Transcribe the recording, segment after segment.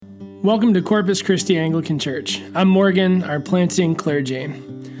Welcome to Corpus Christi Anglican Church. I'm Morgan, our planting clergy.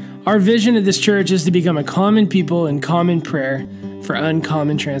 Our vision of this church is to become a common people in common prayer for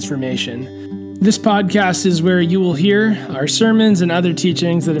uncommon transformation. This podcast is where you will hear our sermons and other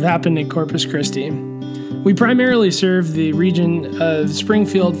teachings that have happened in Corpus Christi. We primarily serve the region of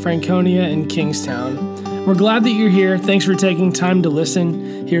Springfield, Franconia, and Kingstown. We're glad that you're here. Thanks for taking time to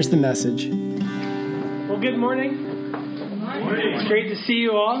listen. Here's the message. Well, good morning. It's great to see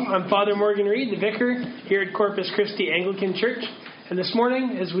you all. I'm Father Morgan Reed, the vicar here at Corpus Christi Anglican Church. And this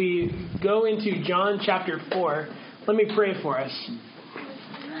morning, as we go into John chapter 4, let me pray for us.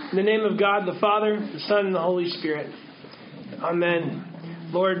 In the name of God, the Father, the Son, and the Holy Spirit. Amen.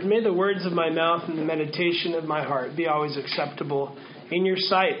 Lord, may the words of my mouth and the meditation of my heart be always acceptable in your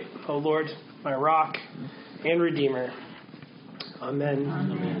sight, O Lord, my rock and redeemer. Amen.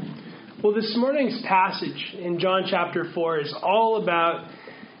 Amen. Well, this morning's passage in John chapter 4 is all about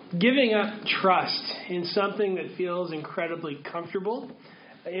giving up trust in something that feels incredibly comfortable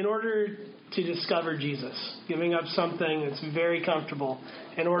in order to discover Jesus. Giving up something that's very comfortable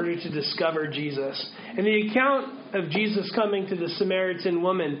in order to discover Jesus. In the account of Jesus coming to the Samaritan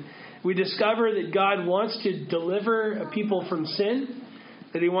woman, we discover that God wants to deliver a people from sin,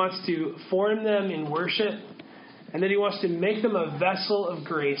 that he wants to form them in worship, and that he wants to make them a vessel of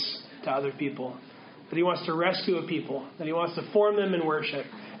grace to other people, that he wants to rescue a people, that he wants to form them in worship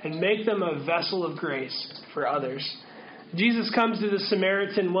and make them a vessel of grace for others. Jesus comes to the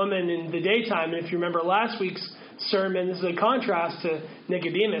Samaritan woman in the daytime, and if you remember last week's sermon, this is a contrast to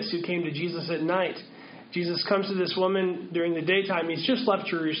Nicodemus, who came to Jesus at night. Jesus comes to this woman during the daytime. He's just left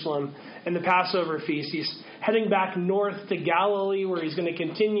Jerusalem and the Passover feast. He's heading back north to Galilee, where he's going to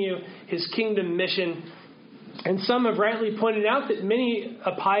continue his kingdom mission. And some have rightly pointed out that many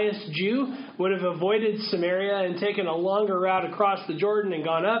a pious Jew would have avoided Samaria and taken a longer route across the Jordan and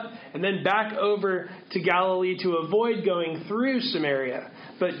gone up and then back over to Galilee to avoid going through Samaria.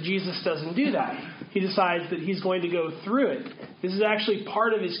 But Jesus doesn't do that. He decides that he's going to go through it. This is actually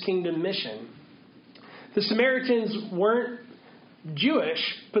part of his kingdom mission. The Samaritans weren't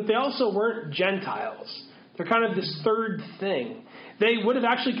Jewish, but they also weren't Gentiles. They're kind of this third thing. They would have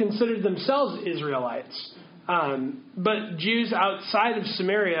actually considered themselves Israelites. But Jews outside of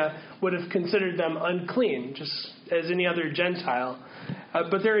Samaria would have considered them unclean, just as any other Gentile.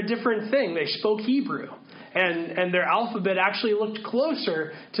 But they're a different thing. They spoke Hebrew. And their alphabet actually looked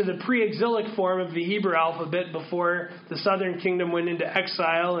closer to the pre-exilic form of the Hebrew alphabet before the southern kingdom went into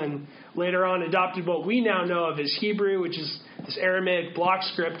exile and later on adopted what we now know of as Hebrew, which is this Aramaic block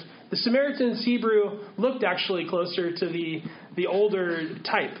script. The Samaritans' Hebrew looked actually closer to the older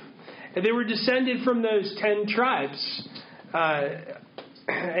type. And they were descended from those 10 tribes.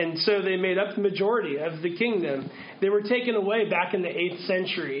 And so they made up the majority of the kingdom. They were taken away back in the 8th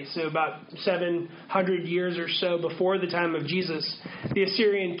century, so about 700 years or so before the time of Jesus. The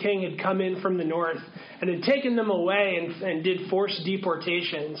Assyrian king had come in from the north and had taken them away and did forced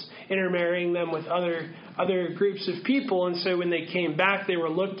deportations, intermarrying them with other groups of people. And so when they came back, they were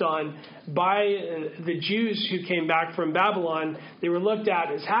looked on by the Jews who came back from Babylon. They were looked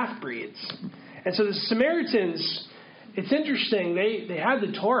at as half-breeds. And so the Samaritans, it's interesting, they had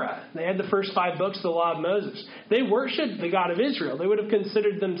the Torah. They had the first 5 books of the law of Moses. They worshipped the God of Israel. They would have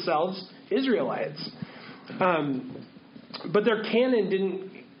considered themselves Israelites. But their canon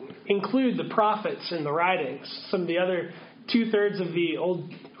didn't include the prophets and the writings, some of the other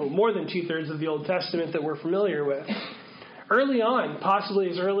more than two-thirds of the Old Testament that we're familiar with. Early on, possibly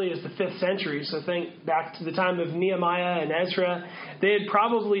as early as the 5th century, so think back to the time of Nehemiah and Ezra, they had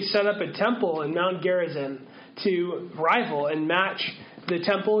probably set up a temple in Mount Gerizim to rival and match the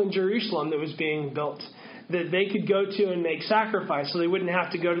temple in Jerusalem that was being built, that they could go to and make sacrifice so they wouldn't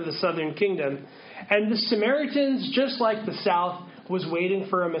have to go to the southern kingdom. And the Samaritans, just like the south, was waiting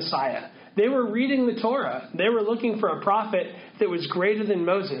for a Messiah. They were reading the Torah. They were looking for a prophet that was greater than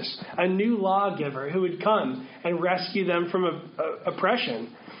Moses, a new lawgiver who would come and rescue them from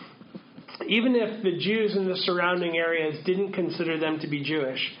oppression. Even if the Jews in the surrounding areas didn't consider them to be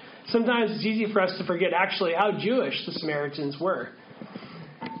Jewish, sometimes it's easy for us to forget actually how Jewish the Samaritans were.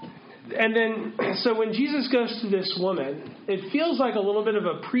 And then, so when Jesus goes to this woman, it feels like a little bit of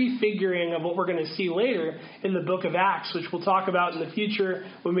a prefiguring of what we're going to see later in the book of Acts, which we'll talk about in the future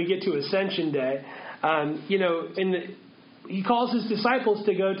when we get to Ascension Day. He calls his disciples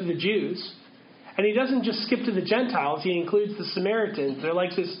to go to the Jews, and he doesn't just skip to the Gentiles. He includes the Samaritans. They're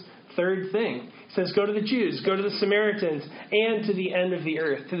like this third thing. He says, go to the Jews, go to the Samaritans, and to the end of the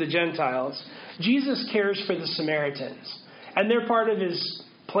earth, to the Gentiles. Jesus cares for the Samaritans, and they're part of his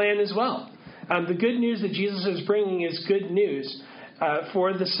plan as well. The good news that Jesus is bringing is good news.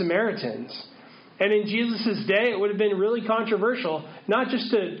 for the Samaritans. And in Jesus' day, it would have been really controversial, not just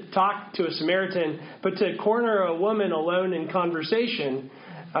to talk to a Samaritan, but to corner a woman alone in conversation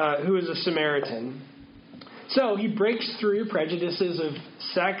who is a Samaritan. So he breaks through prejudices of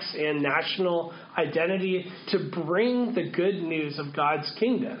sex and national identity to bring the good news of God's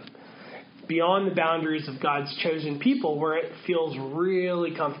kingdom beyond the boundaries of God's chosen people, where it feels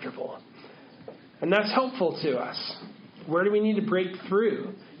really comfortable. And that's helpful to us. Where do we need to break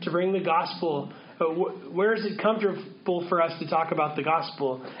through to bring the gospel? Where is it comfortable for us to talk about the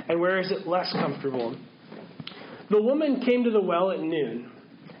gospel, and where is it less comfortable? The woman came to the well at noon.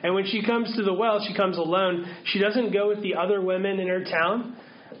 And when she comes to the well, she comes alone. She doesn't go with the other women in her town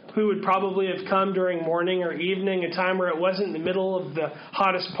who would probably have come during morning or evening, a time where it wasn't the middle of the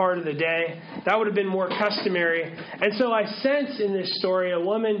hottest part of the day. That would have been more customary. And so I sense in this story a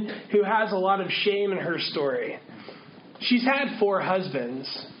woman who has a lot of shame in her story. She's had 4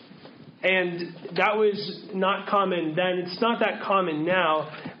 husbands, and that was not common then. It's not that common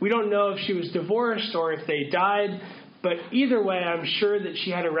now. We don't know if she was divorced or if they died. But either way, I'm sure that she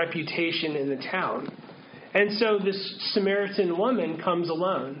had a reputation in the town. And so this Samaritan woman comes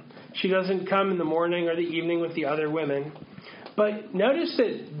alone. She doesn't come in the morning or the evening with the other women. But notice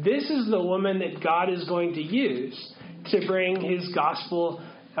that this is the woman that God is going to use to bring his gospel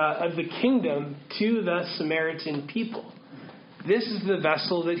of the kingdom to the Samaritan people. This is the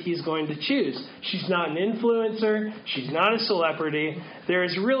vessel that he's going to choose. She's not an influencer. She's not a celebrity. There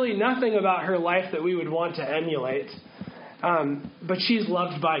is really nothing about her life that we would want to emulate. But she's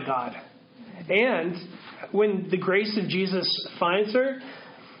loved by God. And when the grace of Jesus finds her,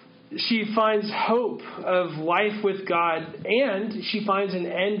 she finds hope of life with God, and she finds an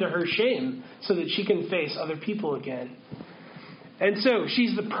end to her shame so that she can face other people again. And so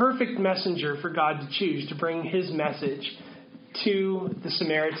she's the perfect messenger for God to choose to bring his message to the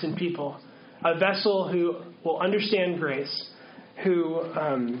Samaritan people. A vessel who will understand grace, who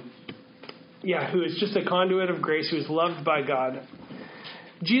is just a conduit of grace, who is loved by God.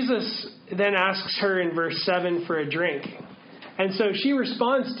 Jesus then asks her in verse 7 for a drink. And so she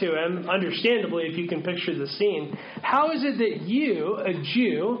responds to him, understandably, if you can picture the scene. How is it that you, a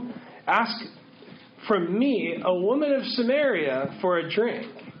Jew, ask from me, a woman of Samaria, for a drink?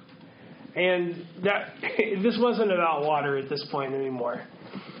 And this wasn't about water at this point anymore.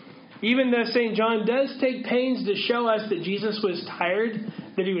 Even though St. John does take pains to show us that Jesus was tired,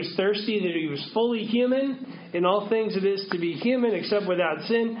 that he was thirsty, that he was fully human. In all things it is to be human except without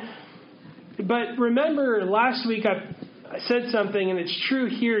sin. But remember, last week I said something, and it's true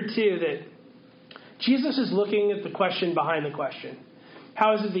here too, that Jesus is looking at the question behind the question.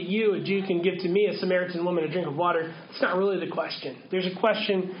 How is it that you, a Jew, can give to me, a Samaritan woman, a drink of water? It's not really the question. There's a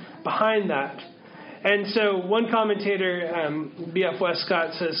question behind that. And so one commentator, B.F.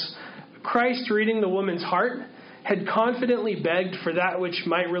 Westcott, says, Christ, reading the woman's heart, had confidently begged for that which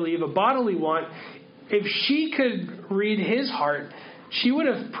might relieve a bodily want. If she could read his heart, she would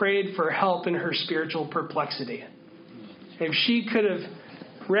have prayed for help in her spiritual perplexity. If she could have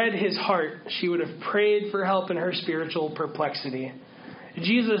read his heart, she would have prayed for help in her spiritual perplexity.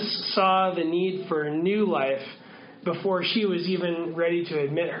 Jesus saw the need for a new life before she was even ready to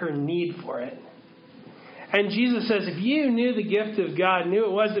admit her need for it. And Jesus says, if you knew the gift of God, knew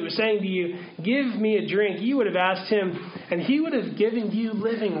it was that was saying to you, give me a drink, you would have asked him, and he would have given you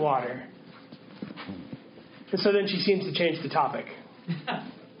living water. And so then she seems to change the topic.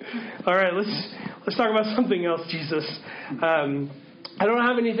 All right, let's talk about something else, Jesus. I don't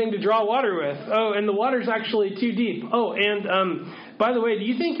have anything to draw water with. Oh, and the water's actually too deep. Oh, and by the way, do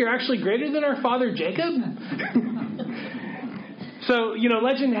you think you're actually greater than our father Jacob? So,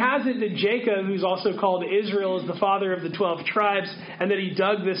 legend has it that Jacob, who's also called Israel, is the father of the 12 tribes, and that he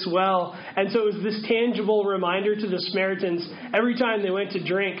dug this well. And so it was this tangible reminder to the Samaritans every time they went to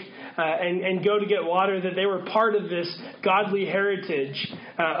drink and go to get water, that they were part of this godly heritage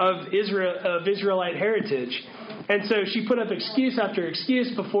of Israelite heritage. And so she put up excuse after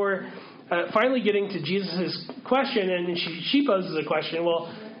excuse before finally getting to Jesus' question, and she poses a question.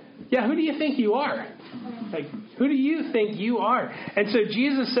 Well, yeah, who do you think you are? Who do you think you are? And so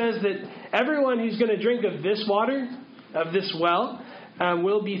Jesus says that everyone who's going to drink of this water, of this well,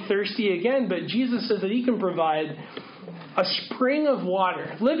 will be thirsty again. But Jesus says that he can provide a spring of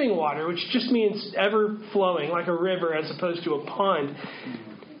water, living water, which just means ever flowing, like a river as opposed to a pond.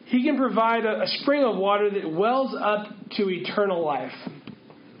 He can provide a spring of water that wells up to eternal life.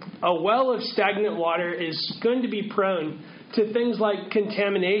 A well of stagnant water is going to be prone to things like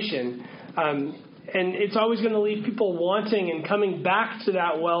contamination. And it's always going to leave people wanting and coming back to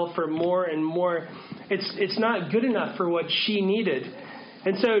that well for more and more. it's not good enough for what she needed.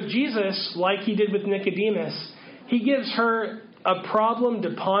 And so Jesus, like he did with Nicodemus, he gives her a problem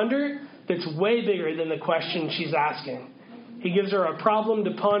to ponder that's way bigger than the question she's asking. He gives her a problem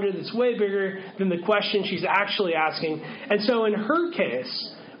to ponder that's way bigger than the question she's actually asking. And so in her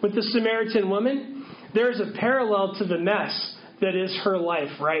case, with the Samaritan woman, there's a parallel to the mess that is her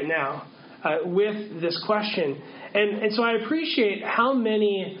life right now with this question. And so I appreciate how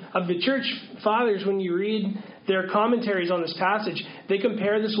many of the church fathers, when you read their commentaries on this passage, they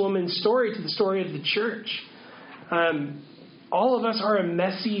compare this woman's story to the story of the church. All of us are a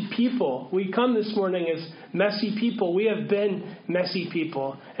messy people. We come this morning as messy people. We have been messy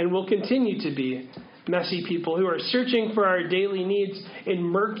people and will continue to be messy people who are searching for our daily needs in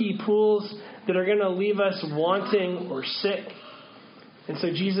murky pools that are going to leave us wanting or sick. And so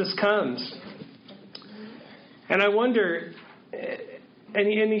Jesus comes. And I wonder,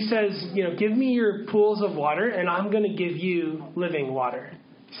 and he says, give me your pools of water and I'm going to give you living water.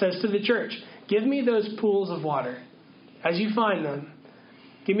 He says to the church, give me those pools of water. As you find them,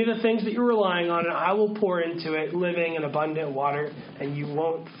 give me the things that you're relying on, and I will pour into it living and abundant water, and you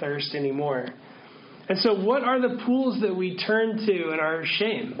won't thirst anymore. And so what are the pools that we turn to in our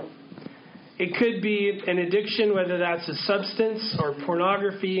shame? It could be an addiction, whether that's a substance or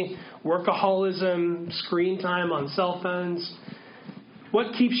pornography, workaholism, screen time on cell phones.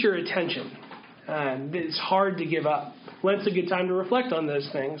 What keeps your attention? It's hard to give up. Lent's a good time to reflect on those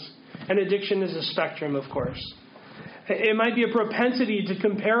things. And addiction is a spectrum, of course. It might be a propensity to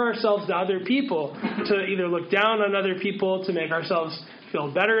compare ourselves to other people, to either look down on other people, to make ourselves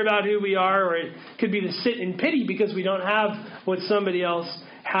feel better about who we are, or it could be to sit in pity because we don't have what somebody else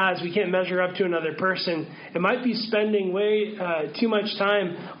has. We can't measure up to another person. It might be spending way too much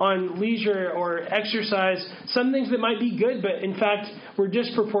time on leisure or exercise, some things that might be good, but in fact, we're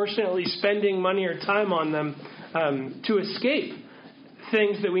disproportionately spending money or time on them to escape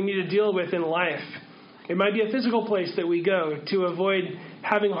things that we need to deal with in life. It might be a physical place that we go to avoid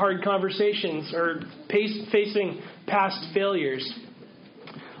having hard conversations or facing past failures.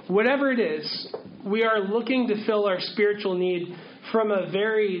 Whatever it is, we are looking to fill our spiritual need from a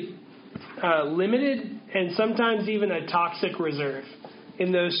very limited and sometimes even a toxic reserve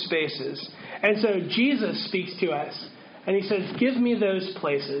in those spaces. And so Jesus speaks to us and he says, give me those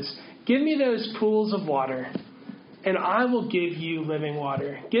places. Give me those pools of water. And I will give you living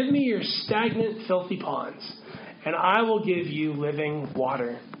water. Give me your stagnant, filthy ponds, and I will give you living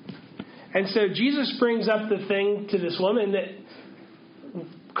water. And so Jesus brings up the thing to this woman that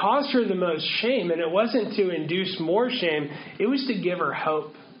caused her the most shame, and it wasn't to induce more shame. It was to give her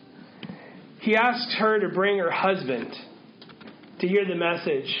hope. He asked her to bring her husband to hear the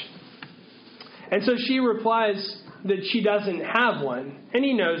message. And so she replies that she doesn't have one, and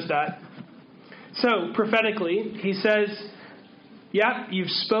he knows that. So, prophetically, he says, yeah, you've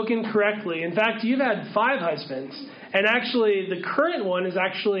spoken correctly. In fact, you've had 5 husbands. And actually, the current one is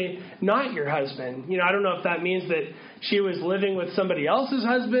actually not your husband. I don't know if that means that she was living with somebody else's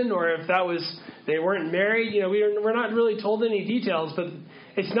husband or if that was, they weren't married. We're not really told any details, but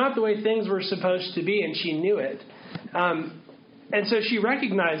it's not the way things were supposed to be, and she knew it. And so she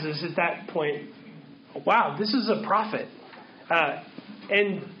recognizes at that point, wow, this is a prophet.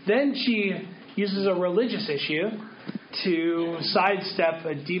 And then she uses a religious issue to sidestep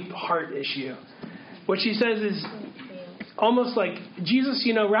a deep heart issue. What she says is almost like, Jesus,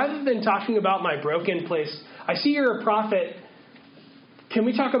 rather than talking about my broken place, I see you're a prophet. Can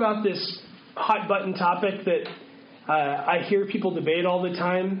we talk about this hot button topic that I hear people debate all the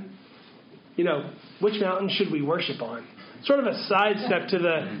time? Which mountain should we worship on? Sort of a sidestep to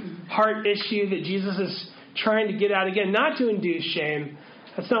the heart issue that Jesus is trying to get at. Again, not to induce shame.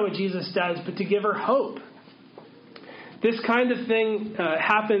 That's not what Jesus does, but to give her hope. This kind of thing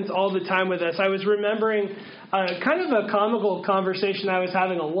happens all the time with us. I was remembering kind of a comical conversation I was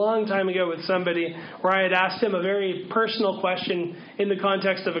having a long time ago with somebody where I had asked him a very personal question in the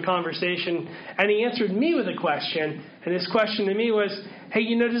context of a conversation, and he answered me with a question. And his question to me was,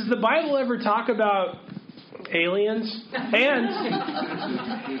 hey, does the Bible ever talk about aliens? And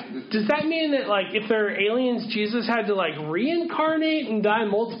does that mean that, if there are aliens, Jesus had to, reincarnate and die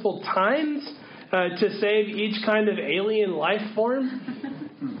multiple times to save each kind of alien life form?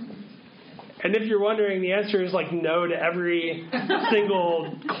 And if you're wondering, the answer is, no to every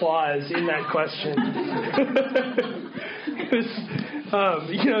single clause in that question. It was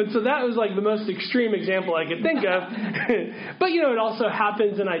So that was like the most extreme example I could think of. But, it also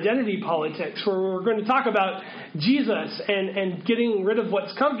happens in identity politics, where we're going to talk about Jesus and getting rid of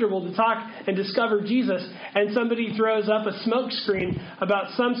what's comfortable to talk and discover Jesus, and somebody throws up a smoke screen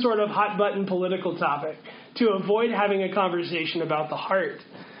about some sort of hot button political topic to avoid having a conversation about the heart.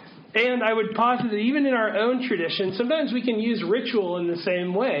 And I would posit that even in our own tradition, sometimes we can use ritual in the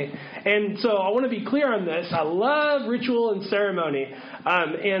same way. And so I want to be clear on this. I love ritual and ceremony.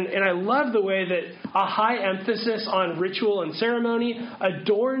 And I love the way that a high emphasis on ritual and ceremony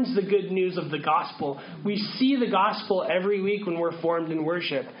adorns the good news of the gospel. We see the gospel every week when we're formed in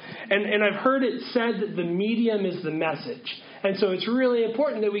worship. And I've heard it said that the medium is the message. And so it's really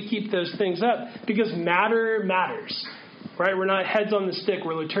important that we keep those things up, because matter matters. Right? We're not heads on the stick.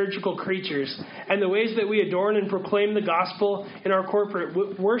 We're liturgical creatures. And the ways that we adorn and proclaim the gospel in our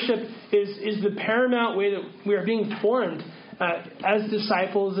corporate worship is the paramount way that we are being formed as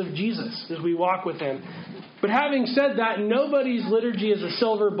disciples of Jesus as we walk with him. But having said that, nobody's liturgy is a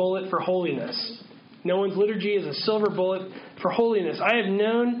silver bullet for holiness. No one's liturgy is a silver bullet for holiness. I have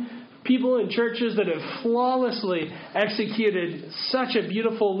known people in churches that have flawlessly executed such a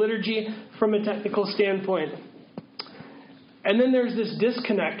beautiful liturgy from a technical standpoint. And then there's this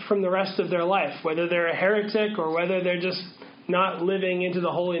disconnect from the rest of their life, whether they're a heretic or whether they're just not living into the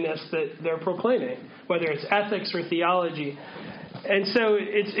holiness that they're proclaiming, whether it's ethics or theology. And so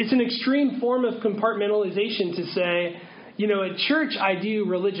it's an extreme form of compartmentalization to say, at church I do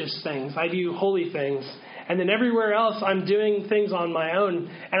religious things, I do holy things, and then everywhere else I'm doing things on my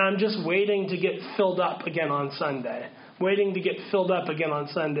own, and I'm just waiting to get filled up again on Sunday.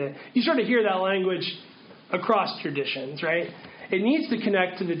 You sort of hear that language across traditions, right? It needs to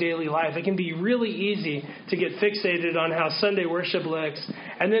connect to the daily life. It can be really easy to get fixated on how Sunday worship looks,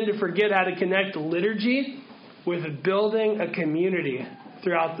 and then to forget how to connect liturgy with building a community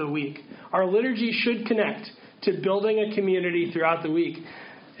throughout the week. Our liturgy should connect to building a community throughout the week.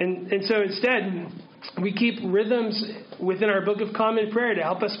 And so instead, we keep rhythms within our Book of Common Prayer to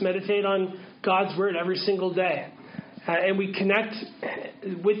help us meditate on God's Word every single day. And we connect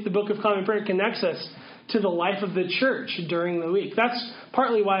with the Book of Common Prayer. It connects us to the life of the church during the week. That's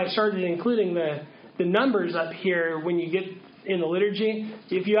partly why I started including the numbers up here when you get in the liturgy.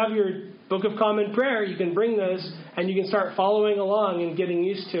 If you have your Book of Common Prayer, you can bring those and you can start following along and getting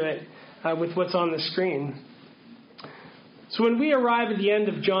used to it with what's on the screen. So when we arrive at the end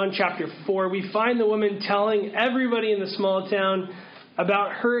of John chapter 4, we find the woman telling everybody in the small town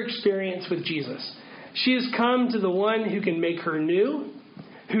about her experience with Jesus. She has come to the one who can make her new,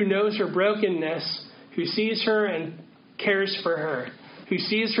 who knows her brokenness, who sees her and cares for her, who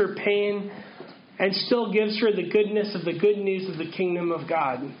sees her pain and still gives her the goodness of the good news of the kingdom of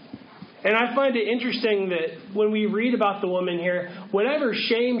God. And I find it interesting that when we read about the woman here, whatever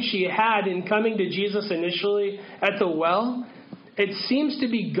shame she had in coming to Jesus initially at the well, it seems to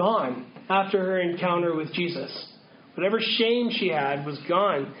be gone after her encounter with Jesus. Whatever shame she had was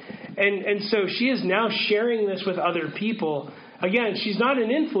gone. And so she is now sharing this with other people. Again, she's not an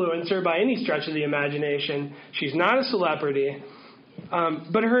influencer by any stretch of the imagination. She's not a celebrity.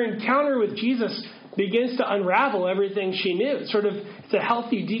 But her encounter with Jesus begins to unravel everything she knew. It's a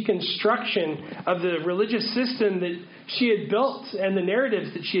healthy deconstruction of the religious system that she had built and the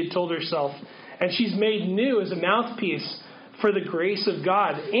narratives that she had told herself. And she's made new as a mouthpiece for the grace of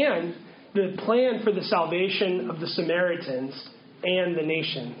God and the plan for the salvation of the Samaritans and the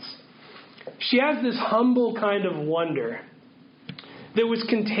nations. She has this humble kind of wonder that was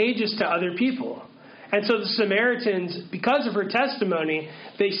contagious to other people. And so the Samaritans, because of her testimony,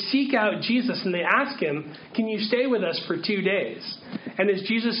 they seek out Jesus and they ask him, "Can you stay with us for 2 days?" And as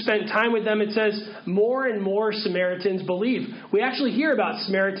Jesus spent time with them, it says more and more Samaritans believe. We actually hear about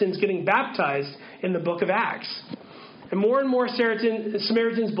Samaritans getting baptized in the book of Acts. And more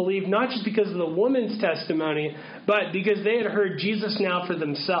Samaritans believe, not just because of the woman's testimony, but because they had heard Jesus now for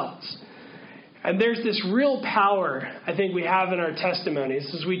themselves. And there's this real power, I think, we have in our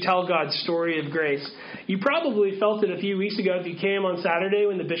testimonies as we tell God's story of grace. You probably felt it a few weeks ago if you came on Saturday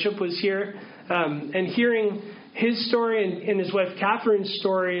when the bishop was here, and hearing his story and his wife Catherine's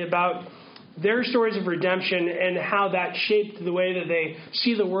story about their stories of redemption and how that shaped the way that they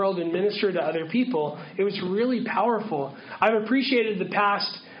see the world and minister to other people. It was really powerful. I've appreciated the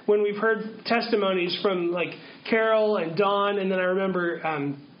past when we've heard testimonies from like Carol and Dawn, and then I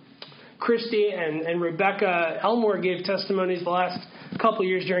remember Christy and Rebecca Elmore gave testimonies the last couple of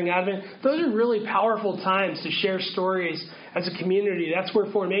years during Advent. Those are really powerful times to share stories as a community. That's where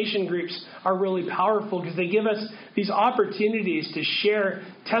formation groups are really powerful, because they give us these opportunities to share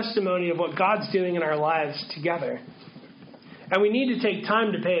testimony of what God's doing in our lives together. And we need to take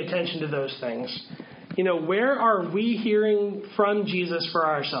time to pay attention to those things. Where are we hearing from Jesus for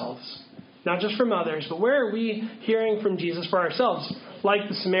ourselves? Not just from others, but where are we hearing from Jesus for ourselves, like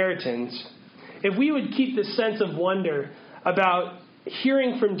the Samaritans? If we would keep this sense of wonder about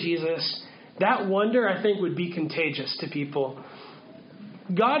hearing from Jesus, that wonder, I think, would be contagious to people.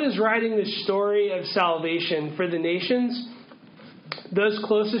 God is writing this story of salvation for the nations, those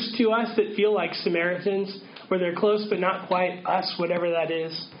closest to us that feel like Samaritans, where they're close but not quite us, whatever that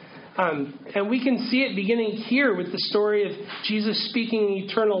is. And we can see it beginning here with the story of Jesus speaking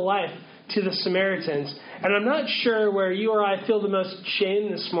eternal life to the Samaritans. And I'm not sure where you or I feel the most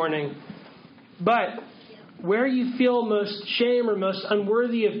shame this morning, but where you feel most shame or most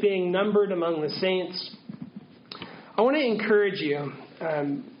unworthy of being numbered among the saints, I want to encourage you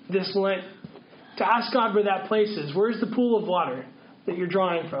this Lent to ask God where that place is. Where's the pool of water that you're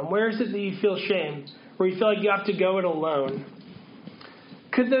drawing from? Where is it that you feel shame, where you feel like you have to go it alone?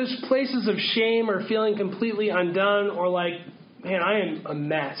 Could those places of shame or feeling completely undone or like, man, I am a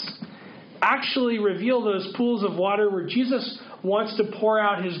mess, actually reveal those pools of water where Jesus wants to pour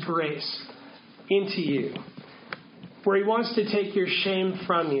out his grace into you, where he wants to take your shame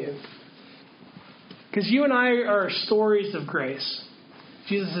from you? Because you and I are stories of grace.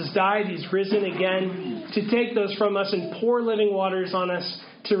 Jesus has died, he's risen again to take those from us and pour living waters on us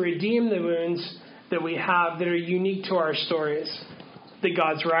to redeem the wounds that we have that are unique to our stories that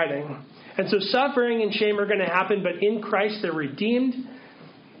God's writing. And so suffering and shame are going to happen, but in Christ they're redeemed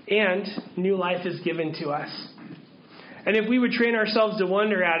and new life is given to us. And if we would train ourselves to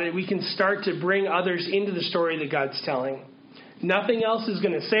wonder at it, we can start to bring others into the story that God's telling. Nothing else is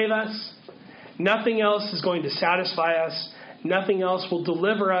going to save us. Nothing else is going to satisfy us. Nothing else will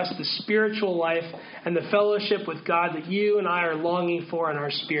deliver us the spiritual life and the fellowship with God that you and I are longing for in our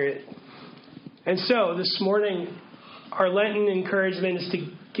spirit. And so this morning, our Lenten encouragement is to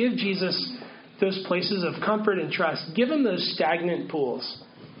give Jesus those places of comfort and trust. Give him those stagnant pools.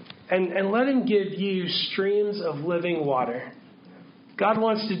 And let him give you streams of living water. God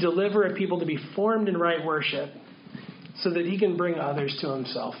wants to deliver a people to be formed in right worship so that he can bring others to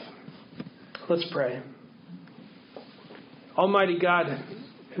himself. Let's pray. Almighty God,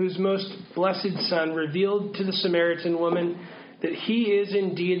 whose most blessed Son revealed to the Samaritan woman that he is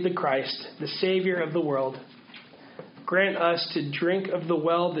indeed the Christ, the Savior of the world, grant us to drink of the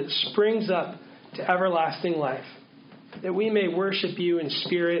well that springs up to everlasting life, that we may worship you in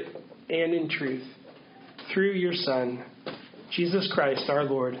spirit and in truth, through your Son, Jesus Christ our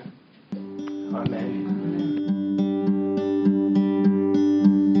Lord. Amen.